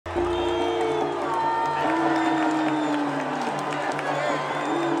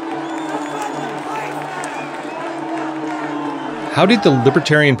How did the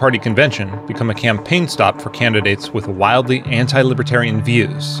Libertarian Party Convention become a campaign stop for candidates with wildly anti-libertarian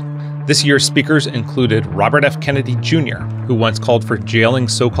views? This year's speakers included Robert F. Kennedy Jr., who once called for jailing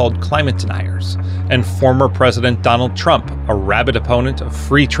so-called climate deniers, and former President Donald Trump, a rabid opponent of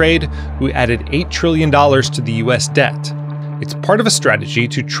free trade who added $8 trillion to the U.S. debt. It's part of a strategy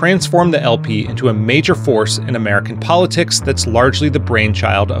to transform the LP into a major force in American politics that's largely the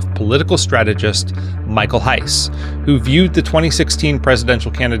brainchild of political strategist Michael Heise, who viewed the 2016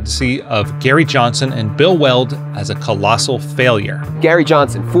 presidential candidacy of Gary Johnson and Bill Weld as a colossal failure. Gary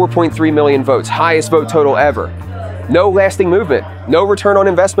Johnson, 4.3 million votes, highest vote total ever. No lasting movement, no return on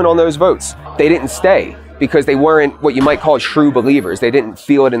investment on those votes. They didn't stay because they weren't what you might call true believers. They didn't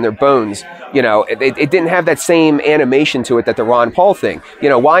feel it in their bones. You know, it didn't have that same animation to it that the Ron Paul thing. You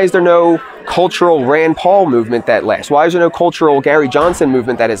know, why is there no cultural Rand Paul movement that lasts? Why is there no cultural Gary Johnson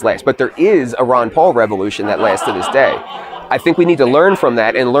movement that has lasted? But there is a Ron Paul revolution that lasts to this day. I think we need to learn from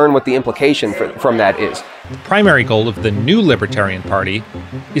that and learn what the implication from that is. The primary goal of the new Libertarian Party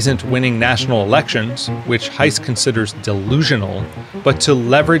isn't winning national elections, which Heise considers delusional, but to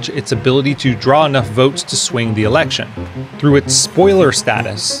leverage its ability to draw enough votes to swing the election. Through its spoiler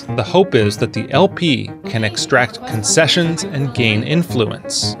status, the hope is that the LP can extract concessions and gain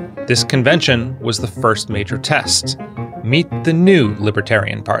influence. This convention was the first major test. Meet the new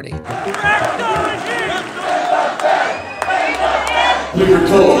Libertarian Party. We were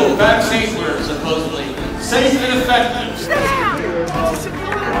told that vaccines were supposedly safe and effective.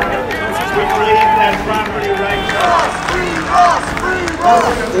 We believe that property rights.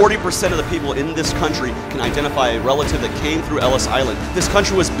 40% of the people in this country can identify a relative that came through Ellis Island. This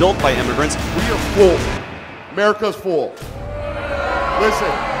country was built by immigrants. We are full. America's full.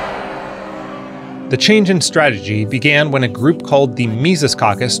 Listen. The change in strategy began when a group called the Mises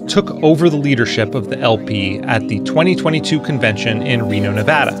Caucus took over the leadership of the LP at the 2022 convention in Reno,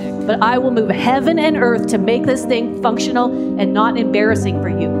 Nevada. But I will move heaven and earth to make this thing functional and not embarrassing for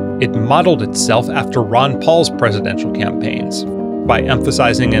you. It modeled itself after Ron Paul's presidential campaigns by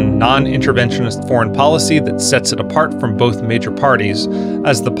emphasizing a non-interventionist foreign policy that sets it apart from both major parties,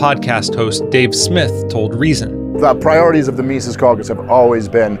 as the podcast host Dave Smith told Reason. The priorities of the Mises Caucus have always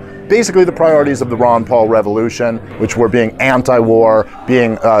been basically the priorities of the Ron Paul revolution, which were being anti-war,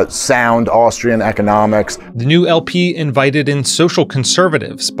 being sound Austrian economics. The new LP invited in social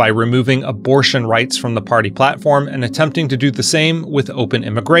conservatives by removing abortion rights from the party platform and attempting to do the same with open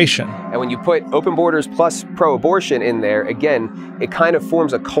immigration. And when you put open borders plus pro-abortion in there, again, it kind of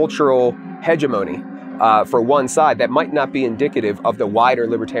forms a cultural hegemony for one side that might not be indicative of the wider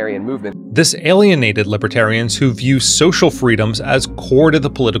libertarian movement. This alienated libertarians who view social freedoms as core to the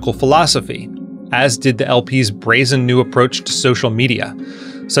political philosophy, as did the LP's brazen new approach to social media,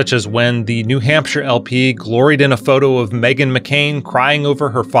 such as when the New Hampshire LP gloried in a photo of Meghan McCain crying over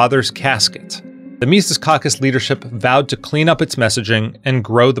her father's casket. The Mises Caucus leadership vowed to clean up its messaging and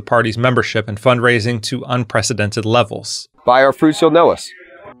grow the party's membership and fundraising to unprecedented levels. By our fruits you'll know us.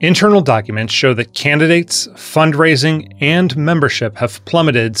 Internal documents show that candidates, fundraising, and membership have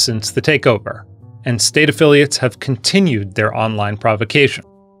plummeted since the takeover, and state affiliates have continued their online provocation.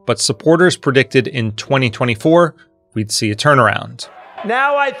 But supporters predicted in 2024 we'd see a turnaround.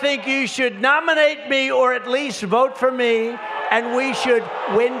 Now I think you should nominate me or at least vote for me, and we should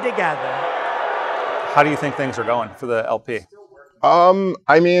win together. How do you think things are going for the LP?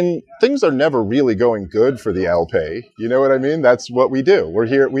 I mean, things are never really going good for the LP. You know what I mean? That's what we do. We're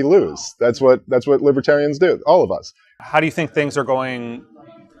here, we lose. That's what libertarians do, all of us. How do you think things are going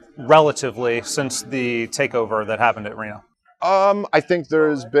relatively since the takeover that happened at Reno? I think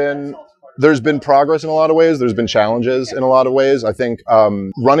there's been progress in a lot of ways. There's been challenges in a lot of ways. I think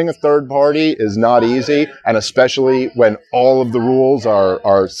running a third party is not easy, and especially when all of the rules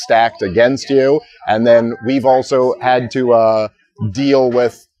are stacked against you. And then we've also had to deal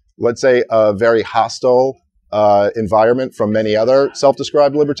with, let's say, a very hostile environment from many other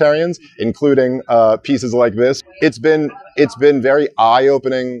self-described libertarians, including pieces like this. It's been very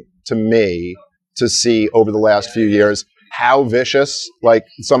eye-opening to me to see over the last few years how vicious, like,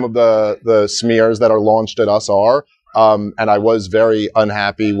 some of the smears that are launched at us are. And I was very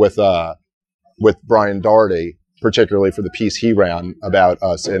unhappy with Brian Daugherty, particularly for the piece he ran about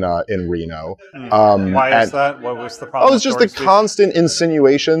us in Reno. Why is that? What was the problem? Oh, it's just the constant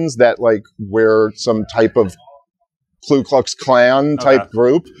insinuations that, like, we're some type of Ku Klux Klan type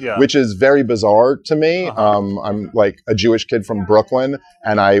group, which is very bizarre to me. I'm like a Jewish kid from Brooklyn,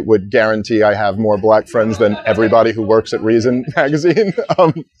 and I would guarantee I have more black friends than everybody who works at Reason magazine.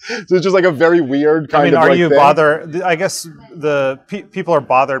 So it's just like a very weird kind of are like you thing. bothered? I guess the people are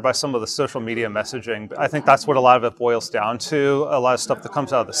bothered by some of the social media messaging. I think that's what a lot of it boils down to. A lot of stuff that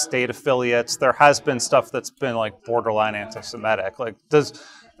comes out of the state affiliates. There has been stuff that's been like borderline anti-Semitic. Like, does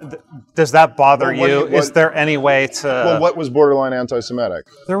that bother you? Is there any way to... Well, what was borderline anti-Semitic?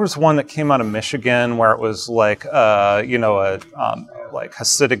 There was one that came out of Michigan where it was like, like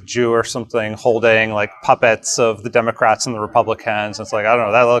Hasidic Jew or something holding like puppets of the Democrats and the Republicans. It's like, I don't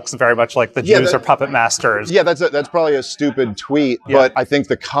know, that looks very much like the Jews are puppet masters. Yeah, that's probably a stupid tweet, but I think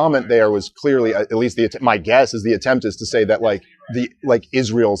the comment there was clearly, at least my guess is the attempt is to say that like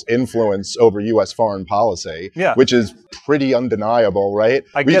Israel's influence over U.S. foreign policy, which is pretty undeniable, right?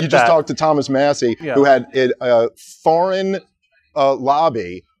 You just talked to Thomas Massey, who had a foreign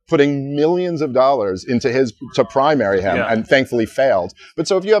lobby putting millions of dollars to primary him and thankfully failed. But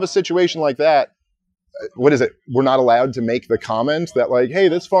so if you have a situation like that, what is it? We're not allowed to make the comment that like, hey,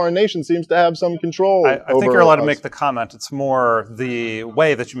 this foreign nation seems to have some control. I think you're allowed to make the comment. It's more the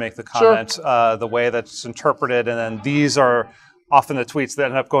way that you make the comment, the way that's interpreted. And then these are often the tweets that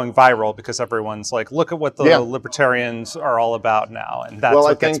end up going viral because everyone's like, look at what the libertarians are all about now. And that's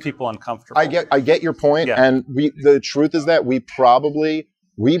what gets people uncomfortable. I get your point. And the truth is that we probably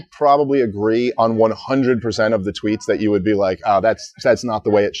agree on 100% of the tweets that you would be like, oh, that's not the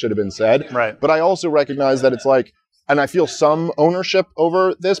way it should have been said. Right. But I also recognize that it's like, and I feel some ownership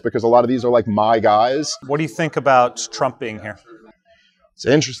over this because a lot of these are like my guys. What do you think about Trump being here? It's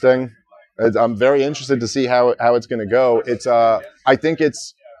interesting. I'm very interested to see how it's going to go. It's I think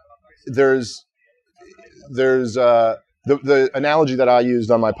there's the analogy that I used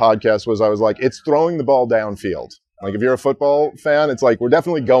on my podcast was I was like, it's throwing the ball downfield. Like if you're a football fan, it's like we're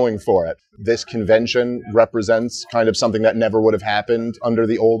definitely going for it. This convention represents kind of something that never would have happened under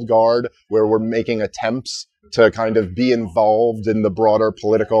the old guard, where we're making attempts to kind of be involved in the broader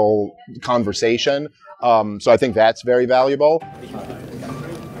political conversation. So I think that's very valuable.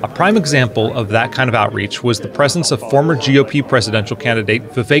 A prime example of that kind of outreach was the presence of former GOP presidential candidate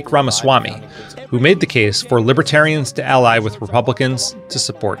Vivek Ramaswamy, who made the case for libertarians to ally with Republicans to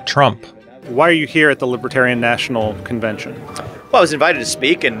support Trump. Why are you here at the Libertarian National Convention? Well, I was invited to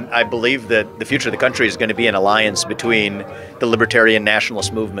speak, and I believe that the future of the country is going to be an alliance between the libertarian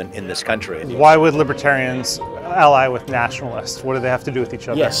nationalist movement in this country. Why would libertarians ally with nationalists? What do they have to do with each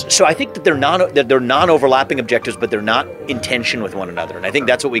other? Yes, so I think that they're non-overlapping objectives, but they're not in tension with one another, and I think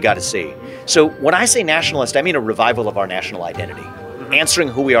that's what we got to see. So when I say nationalist, I mean a revival of our national identity, answering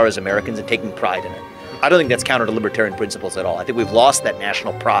who we are as Americans and taking pride in it. I don't think that's counter to libertarian principles at all. I think we've lost that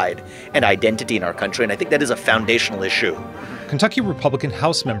national pride and identity in our country, and I think that is a foundational issue. Kentucky Republican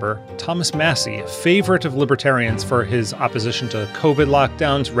House member Thomas Massey, a favorite of libertarians for his opposition to COVID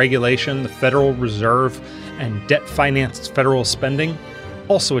lockdowns, regulation, the Federal Reserve, and debt-financed federal spending,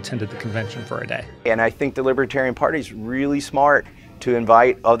 also attended the convention for a day. And I think the Libertarian Party is really smart to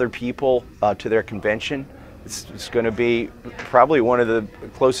invite other people to their convention. It's going to be probably one of the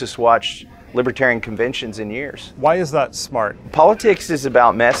closest watched libertarian conventions in years. Why is that smart? Politics is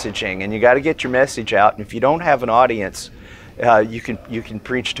about messaging, and you got to get your message out. And if you don't have an audience, you can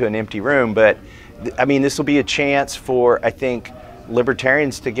preach to an empty room. But I mean, this will be a chance for, I think,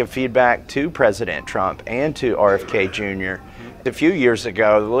 libertarians to give feedback to President Trump and to RFK Jr. A few years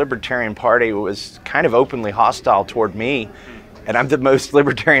ago, the Libertarian Party was kind of openly hostile toward me. And I'm the most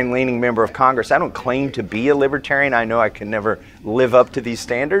libertarian-leaning member of Congress. I don't claim to be a libertarian. I know I can never live up to these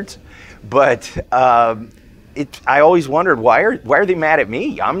standards. But I always wondered, why are they mad at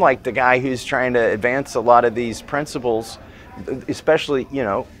me? I'm like the guy who's trying to advance a lot of these principles, especially, you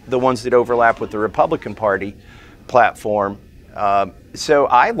know, the ones that overlap with the Republican Party platform. So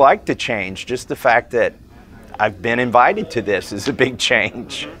I like the change. Just the fact that I've been invited to this is a big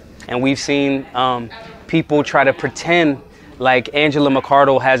change. And we've seen people try to pretend like Angela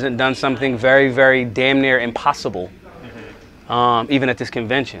McArdle hasn't done something very, very damn near impossible, even at this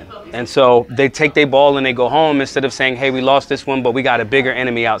convention. And so they take their ball and they go home instead of saying, hey, we lost this one, but we got a bigger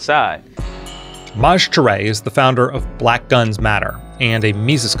enemy outside. Maj Touré is the founder of Black Guns Matter and a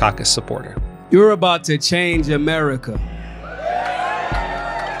Mises Caucus supporter. You're about to change America.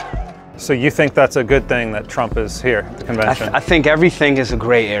 So you think that's a good thing that Trump is here at the convention? I think everything is a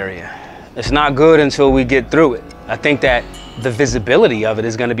gray area. It's not good until we get through it. I think that the visibility of it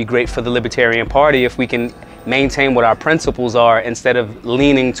is going to be great for the Libertarian Party if we can maintain what our principles are instead of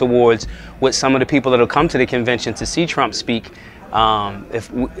leaning towards what some of the people that will come to the convention to see Trump speak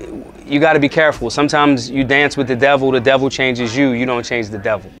You got to be careful. Sometimes you dance with the devil changes you. You don't change the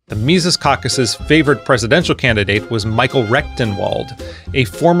devil. The Mises Caucus's favorite presidential candidate was Michael Rechtenwald, a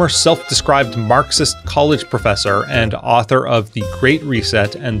former self-described Marxist college professor and author of The Great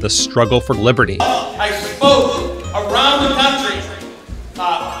Reset and The Struggle for Liberty. I spoke around the country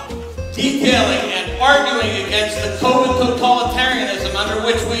detailing and arguing against the COVID totalitarianism under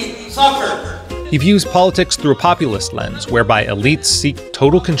which we suffer. He views politics through a populist lens, whereby elites seek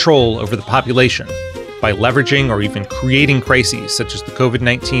total control over the population by leveraging or even creating crises such as the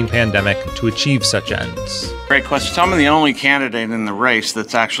COVID-19 pandemic to achieve such ends. Great question. So I'm the only candidate in the race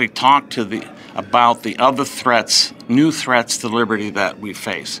that's actually talked about the other threats, new threats to liberty that we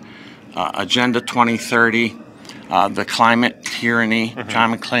face. Agenda 2030, the climate tyranny,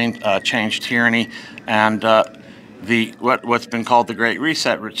 climate change tyranny, and what's been called the Great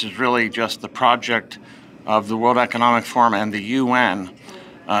Reset, which is really just the project of the World Economic Forum and the UN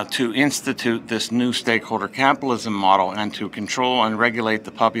to institute this new stakeholder capitalism model and to control and regulate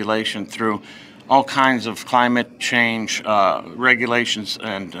the population through all kinds of climate change regulations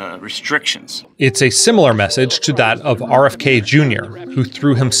and restrictions. It's a similar message to that of RFK Jr., who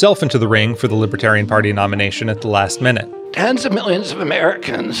threw himself into the ring for the Libertarian Party nomination at the last minute. Tens of millions of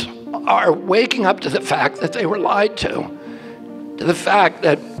Americans are waking up to the fact that they were lied to the fact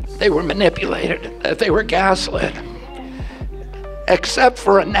that they were manipulated, that they were gaslit. Except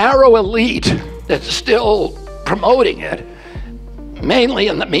for a narrow elite that's still promoting it, mainly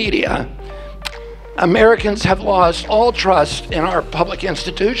in the media, Americans have lost all trust in our public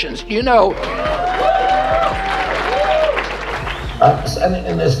institutions. You know, I'm sending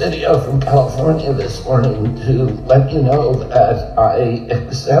in this video from California this morning to let you know that I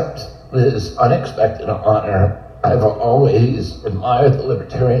accept this unexpected honor. I've always admired the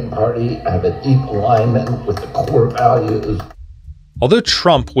Libertarian Party. I have a deep alignment with the core values. Although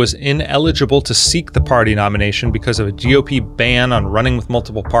Trump was ineligible to seek the party nomination because of a GOP ban on running with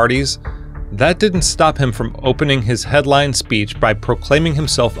multiple parties, that didn't stop him from opening his headline speech by proclaiming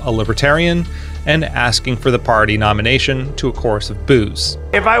himself a libertarian and asking for the party nomination to a chorus of boos.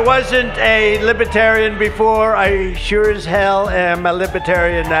 If I wasn't a libertarian before, I sure as hell am a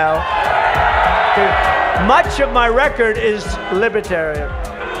libertarian now. Much of my record is libertarian.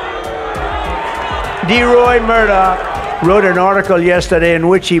 D. Roy Murdoch wrote an article yesterday in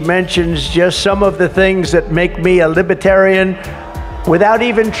which he mentions just some of the things that make me a libertarian without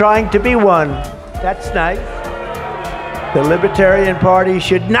even trying to be one. That's nice. The Libertarian Party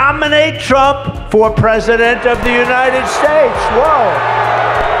should nominate Trump for President of the United States. Whoa,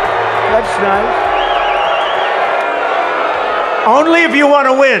 that's nice. Only if you want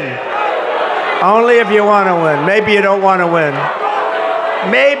to win. Only if you want to win. Maybe you don't want to win.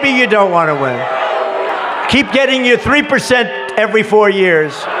 Maybe you don't want to win. Keep getting your 3% every 4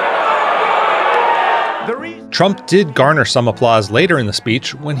 years. Trump did garner some applause later in the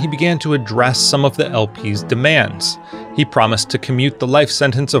speech when he began to address some of the LP's demands. He promised to commute the life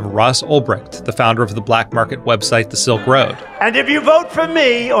sentence of Ross Ulbricht, the founder of the black market website The Silk Road. And if you vote for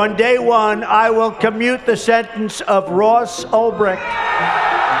me on day one, I will commute the sentence of Ross Ulbricht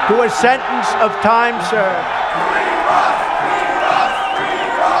to a sentence of time served.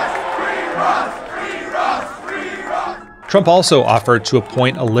 Trump also offered to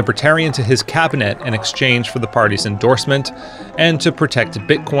appoint a libertarian to his cabinet in exchange for the party's endorsement and to protect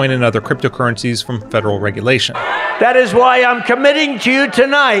Bitcoin and other cryptocurrencies from federal regulation. That is why I'm committing to you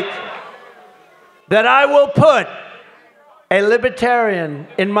tonight that I will put a libertarian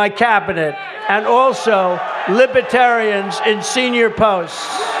in my cabinet and also libertarians in senior posts.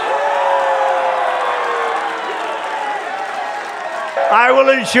 I will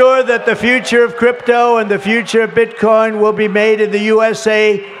ensure that the future of crypto and the future of Bitcoin will be made in the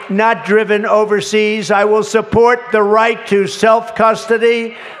USA, not driven overseas. I will support the right to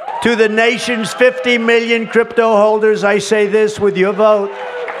self-custody to the nation's 50 million crypto holders. I say this with your vote.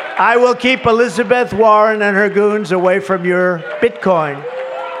 I will keep Elizabeth Warren and her goons away from your Bitcoin.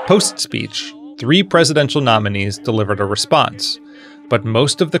 Post-speech, 3 presidential nominees delivered a response, but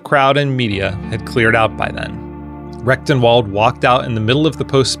most of the crowd and media had cleared out by then. Rechtenwald walked out in the middle of the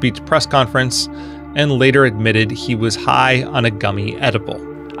post-speech press conference and later admitted he was high on a gummy edible.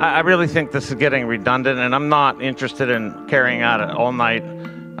 I really think this is getting redundant, and I'm not interested in carrying out an all-night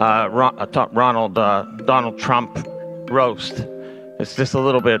Donald Trump roast. It's just a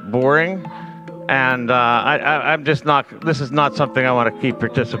little bit boring, and I'm just not. This is not something I want to keep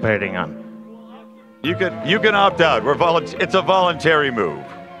participating on. You can opt out. It's a voluntary move.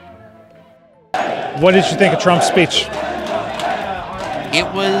 What did you think of Trump's speech? It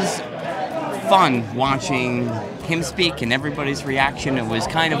was fun watching him speak and everybody's reaction, it was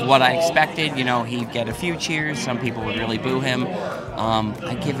kind of what I expected. You know, he'd get a few cheers. Some people would really boo him.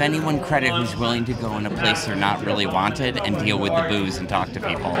 I give anyone credit who's willing to go in a place they're not really wanted and deal with the boos and talk to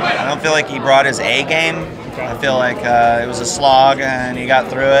people. I don't feel like he brought his A game. I feel like it was a slog and he got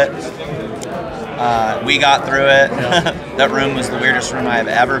through it. We got through it. That room was the weirdest room I've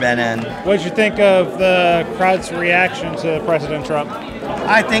ever been in. What did you think of the crowd's reaction to President Trump?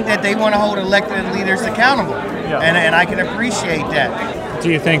 I think that they want to hold elected leaders accountable, and I can appreciate that.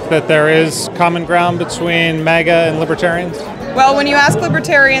 Do you think that there is common ground between MAGA and libertarians? Well, when you ask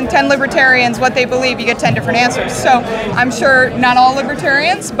 10 libertarians what they believe, you get 10 different answers. So I'm sure not all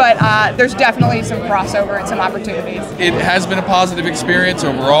libertarians, but there's definitely some crossover and some opportunities. It has been a positive experience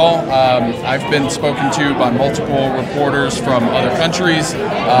overall. I've been spoken to by multiple reporters from other countries.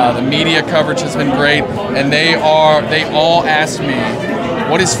 The media coverage has been great, and they all asked me,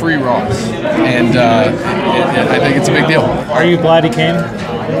 what is free Ross? And I think it's a big deal. Are you glad he came?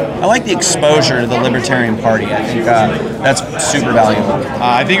 I like the exposure to the Libertarian Party. I think that's super valuable.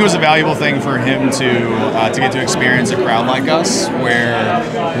 I think it was a valuable thing for him to get to experience a crowd like us, where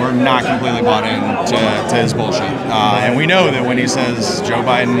we're not completely bought into his bullshit. And we know that when he says Joe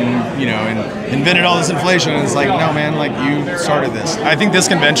Biden, you know, invented all this inflation, it's like, no, man, like you started this. I think this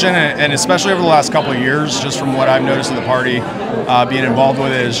convention, and especially over the last couple of years, just from what I've noticed of the party being involved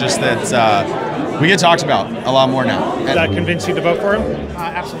with it, is just that we get talked about a lot more now. Does that convince you to vote for him?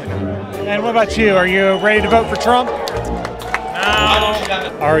 Absolutely. And what about you? Are you ready to vote for Trump?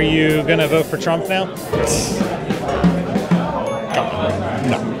 No. Are you going to vote for Trump now?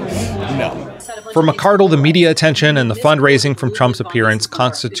 No. For McArdle, the media attention and the fundraising from Trump's appearance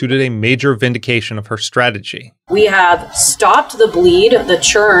constituted a major vindication of her strategy. We have stopped the bleed, the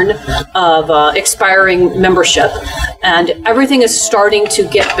churn of expiring membership, and everything is starting to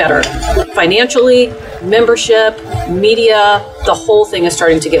get better. Financially, membership, media, the whole thing is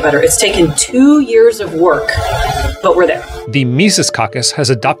starting to get better. It's taken 2 years of work, but we're there. The Mises Caucus has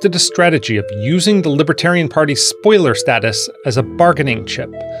adopted a strategy of using the Libertarian Party's spoiler status as a bargaining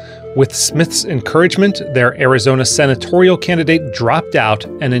chip. With Smith's encouragement, their Arizona senatorial candidate dropped out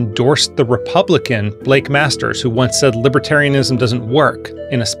and endorsed the Republican Blake Masters, who once said libertarianism doesn't work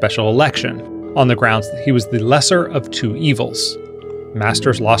in a special election, on the grounds that he was the lesser of two evils.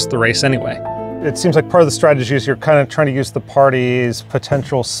 Masters lost the race anyway. It seems like part of the strategy is you're kind of trying to use the party's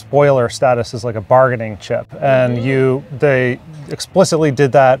potential spoiler status as like a bargaining chip. And they explicitly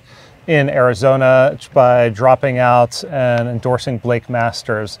did that in Arizona by dropping out and endorsing Blake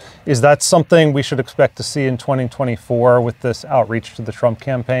Masters. Is that something we should expect to see in 2024 with this outreach to the Trump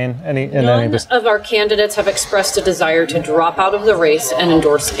campaign? None of our candidates have expressed a desire to drop out of the race and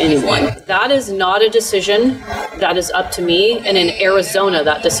endorse anyone. That is not a decision that is up to me. And in Arizona,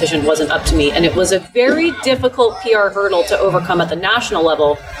 that decision wasn't up to me. And it was a very difficult PR hurdle to overcome at the national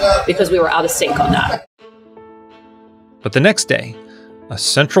level because we were out of sync on that. But the next day, a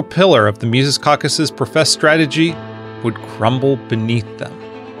central pillar of the Mises Caucus's professed strategy would crumble beneath them.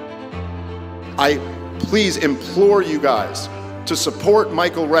 I please implore you guys to support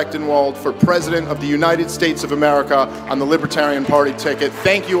Michael Rechtenwald for President of the United States of America on the Libertarian Party ticket.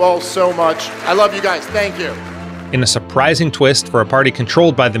 Thank you all so much. I love you guys. Thank you. In a surprising twist for a party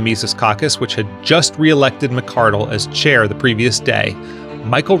controlled by the Mises Caucus, which had just re-elected McArdle as chair the previous day,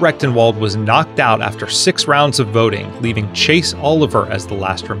 Michael Rechtenwald was knocked out after 6 rounds of voting, leaving Chase Oliver as the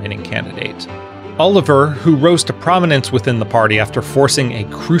last remaining candidate. Oliver, who rose to prominence within the party after forcing a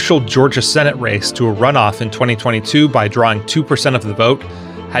crucial Georgia Senate race to a runoff in 2022 by drawing 2% of the vote,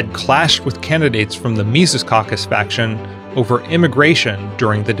 had clashed with candidates from the Mises Caucus faction over immigration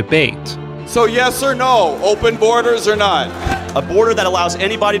during the debate. So yes or no, open borders or not? A border that allows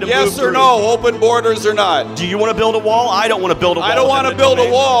anybody to move Yes or through. no, open borders or not? Do you want to build a wall? I don't want to build a wall. I don't want to build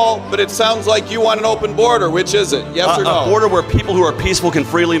a wall, but it sounds like you want an open border. Which is it? Yes or no? A border where people who are peaceful can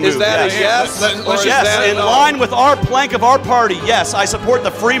freely move. Is that a yes? Or is that in no? line with our plank of our party, yes. I support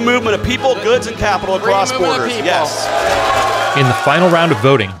the free movement of people, goods, and capital across borders. Yes. In the final round of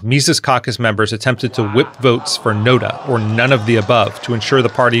voting, Mises Caucus members attempted to whip votes for NOTA, or none of the above, to ensure the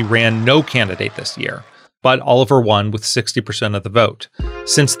party ran no candidate this year. But Oliver won with 60% of the vote.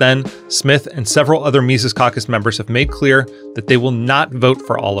 Since then, Smith and several other Mises Caucus members have made clear that they will not vote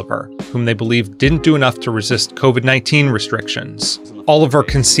for Oliver, whom they believe didn't do enough to resist COVID-19 restrictions. Oliver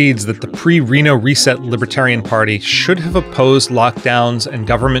concedes that the pre-Reno Reset Libertarian Party should have opposed lockdowns and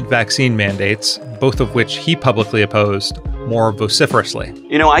government vaccine mandates, both of which he publicly opposed, more vociferously.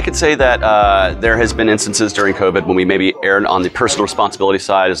 You know, I could say that there has been instances during COVID when we maybe erred on the personal responsibility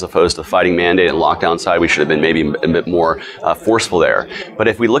side as opposed to the fighting mandate and lockdown side. We should have been maybe a bit more forceful there. But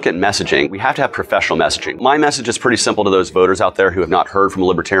if we look at messaging, we have to have professional messaging. My message is pretty simple to those voters out there who have not heard from a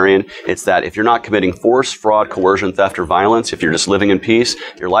libertarian. It's that if you're not committing force, fraud, coercion, theft, or violence, if you're just living in peace,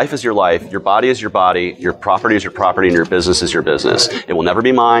 your life is your life, your body is your body, your property is your property, and your business is your business. It will never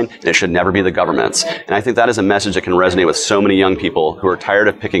be mine, and it should never be the government's. And I think that is a message that can resonate with so many young people who are tired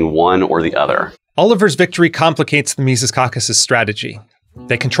of picking one or the other. Oliver's victory complicates the Mises Caucus's strategy.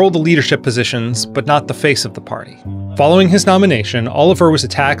 They control the leadership positions, but not the face of the party. Following his nomination, Oliver was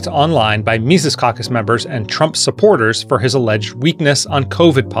attacked online by Mises Caucus members and Trump supporters for his alleged weakness on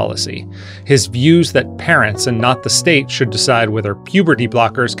COVID policy, his views that parents and not the state should decide whether puberty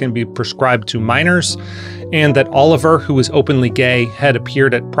blockers can be prescribed to minors, and that Oliver, who was openly gay, had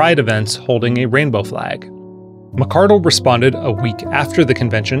appeared at Pride events holding a rainbow flag. McArdle responded a week after the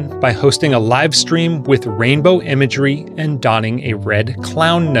convention by hosting a live stream with rainbow imagery and donning a red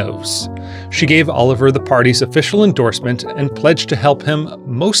clown nose. She gave Oliver the party's official endorsement and pledged to help him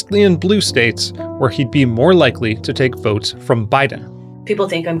mostly in blue states where he'd be more likely to take votes from Biden. People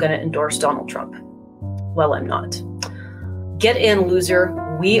think I'm going to endorse Donald Trump. Well, I'm not. Get in,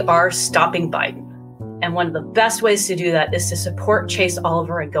 loser. We are stopping Biden. And one of the best ways to do that is to support Chase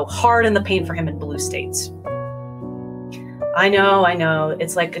Oliver and go hard in the paint for him in blue states. I know,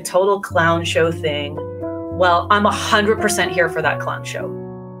 it's like a total clown show thing. Well, I'm 100% here for that clown show.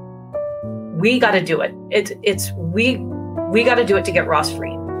 We got to do it. We got to do it to get Ross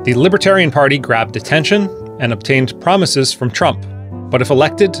free. The Libertarian Party grabbed attention and obtained promises from Trump. But if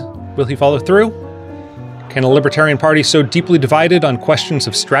elected, will he follow through? Can a Libertarian Party so deeply divided on questions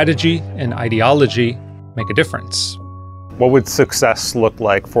of strategy and ideology make a difference? What would success look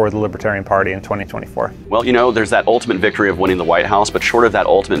like for the Libertarian Party in 2024? Well, you know, there's that ultimate victory of winning the White House, but short of that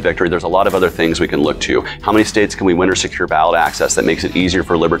ultimate victory, there's a lot of other things we can look to. How many states can we win or secure ballot access that makes it easier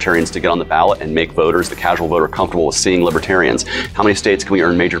for libertarians to get on the ballot and make voters, the casual voter, comfortable with seeing libertarians? How many states can we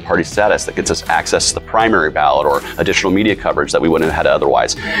earn major party status that gets us access to the primary ballot or additional media coverage that we wouldn't have had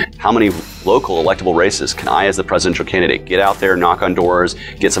otherwise? How many local electable races can I, as the presidential candidate, get out there, knock on doors,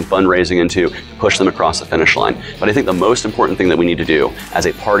 get some fundraising into, push them across the finish line? But I think the most important thing that we need to do as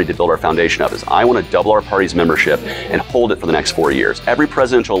a party to build our foundation up is I want to double our party's membership and hold it for the next 4 years. Every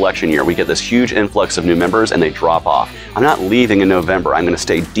presidential election year, we get this huge influx of new members and they drop off. I'm not leaving in November. I'm going to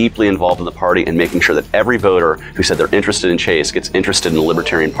stay deeply involved in the party and making sure that every voter who said they're interested in Chase gets interested in the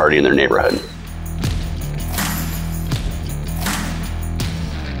Libertarian Party in their neighborhood.